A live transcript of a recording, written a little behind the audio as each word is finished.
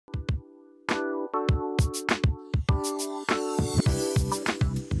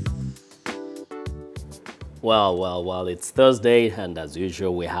Well, it's Thursday, and as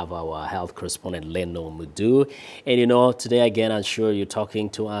usual, we have our health correspondent, Linord Moudou. And you know, today again, I'm sure you're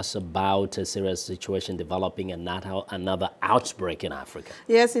talking to us about a serious situation developing and another outbreak in Africa.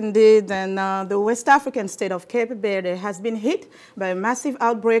 Yes, indeed. And the West African state of Cape Verde has been hit by a massive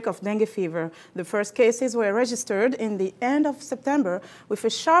outbreak of dengue fever. The first cases were registered in the end of September, with a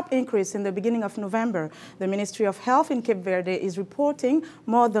sharp increase in the beginning of November. The Ministry of Health in Cape Verde is reporting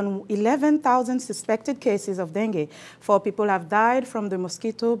more than 11,000 suspected cases of dengue. 4 people have died from the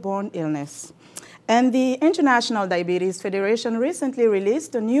mosquito-borne illness. And the International Diabetes Federation recently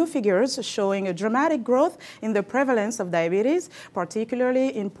released new figures showing a dramatic growth in the prevalence of diabetes,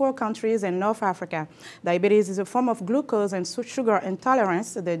 particularly in poor countries in North Africa. Diabetes is a form of glucose and sugar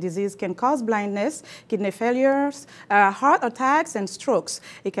intolerance. The disease can cause blindness, kidney failures, heart attacks, and strokes.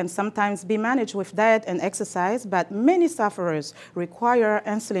 It can sometimes be managed with diet and exercise, but many sufferers require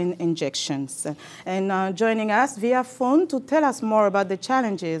insulin injections. And joining us via phone to tell us more about the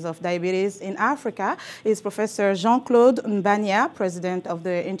challenges of diabetes in Africa is Professor Jean Claude Mbanya, president of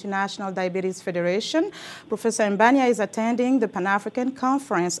the International Diabetes Federation. Professor Mbanya is attending the Pan-African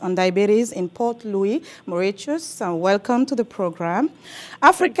Conference on Diabetes in Port Louis, Mauritius. Welcome to the program.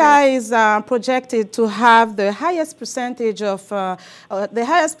 Africa is projected to have the highest percentage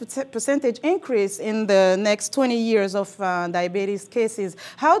increase in the next 20 years of diabetes cases.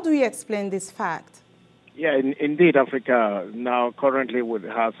 How do you explain this fact? Yeah, indeed, Africa now currently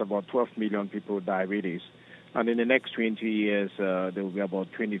has about 12 million people with diabetes. And in the next 20 years, there will be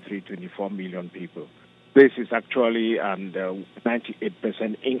about 23, 24 million people. This is actually a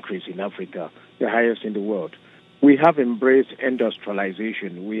 98% increase in Africa, the highest in the world. We have embraced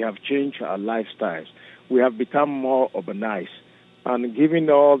industrialization. We have changed our lifestyles. We have become more urbanized. And given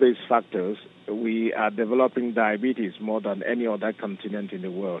all these factors, we are developing diabetes more than any other continent in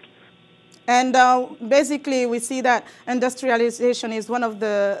the world. And basically, we see that industrialization is one of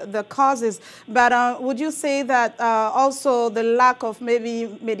the causes. But would you say that also the lack of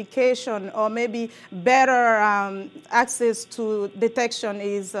maybe medication or maybe better access to detection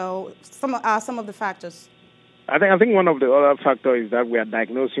is some of the factors? I think one of the other factors is that we are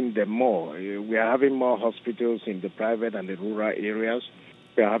diagnosing them more. We are having more hospitals in the private and the rural areas.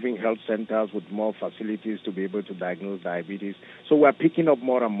 We are having health centers with more facilities to be able to diagnose diabetes. So we are picking up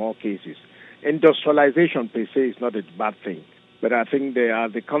more and more cases. Industrialization per se is not a bad thing, but I think there are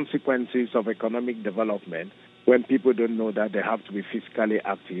the consequences of economic development when people don't know that they have to be physically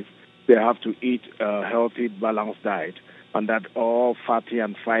active, they have to eat a healthy, balanced diet, and that all fatty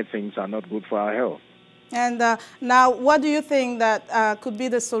and fried things are not good for our health. And now, what do you think that could be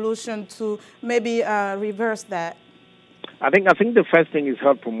the solution to maybe reverse that? I think the first thing is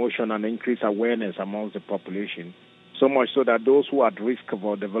health promotion and increase awareness amongst the population. So much so that those who are at risk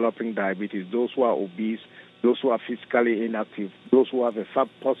of developing diabetes, those who are obese, those who are physically inactive, those who have a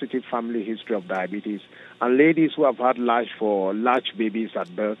positive family history of diabetes, and ladies who have had large babies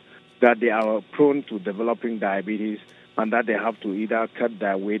at birth, that they are prone to developing diabetes and that they have to either cut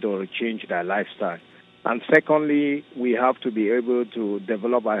their weight or change their lifestyle. And secondly, we have to be able to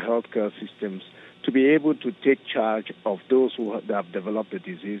develop our healthcare systems to be able to take charge of those who have developed the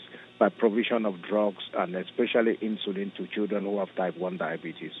disease by provision of drugs and especially insulin to children who have type 1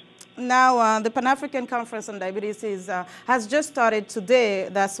 diabetes. Now, the Pan-African Conference on Diabetes has just started today.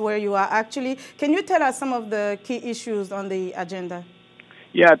 That's where you are actually. Can you tell us some of the key issues on the agenda?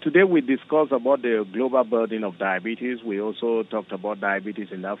 Yeah, today we discussed about the global burden of diabetes. We also talked about diabetes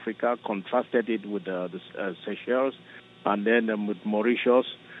in Africa, contrasted it with the Seychelles and then with Mauritius.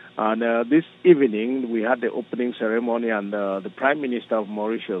 And this evening, we had the opening ceremony, and the Prime Minister of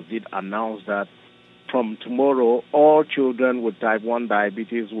Mauritius did announce that from tomorrow, all children with type 1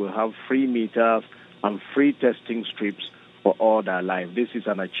 diabetes will have free meters and free testing strips for all their life. This is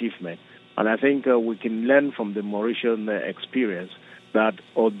an achievement. And I think we can learn from the Mauritian experience that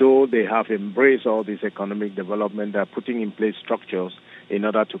although they have embraced all this economic development, they're putting in place structures in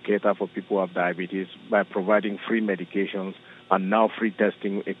order to cater for people who have diabetes by providing free medications and now free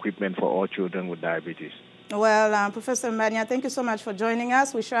testing equipment for all children with diabetes. Well, Professor Mbanya, thank you so much for joining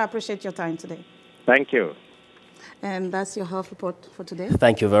us. We sure appreciate your time today. Thank you. And that's your health report for today.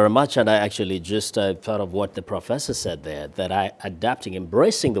 Thank you very much. And I actually just thought of what the professor said there, that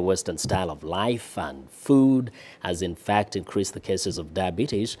embracing the Western style of life and food has in fact increased the cases of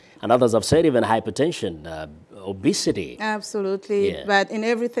diabetes. And others have said even hypertension, obesity. Absolutely. Yeah. But in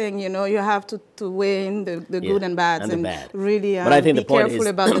everything, you know, you have to weigh in the good and bad. And really but I think be careful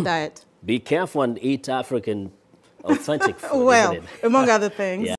about the diet. Be careful and eat African authentic food. Well, among other things. Yeah.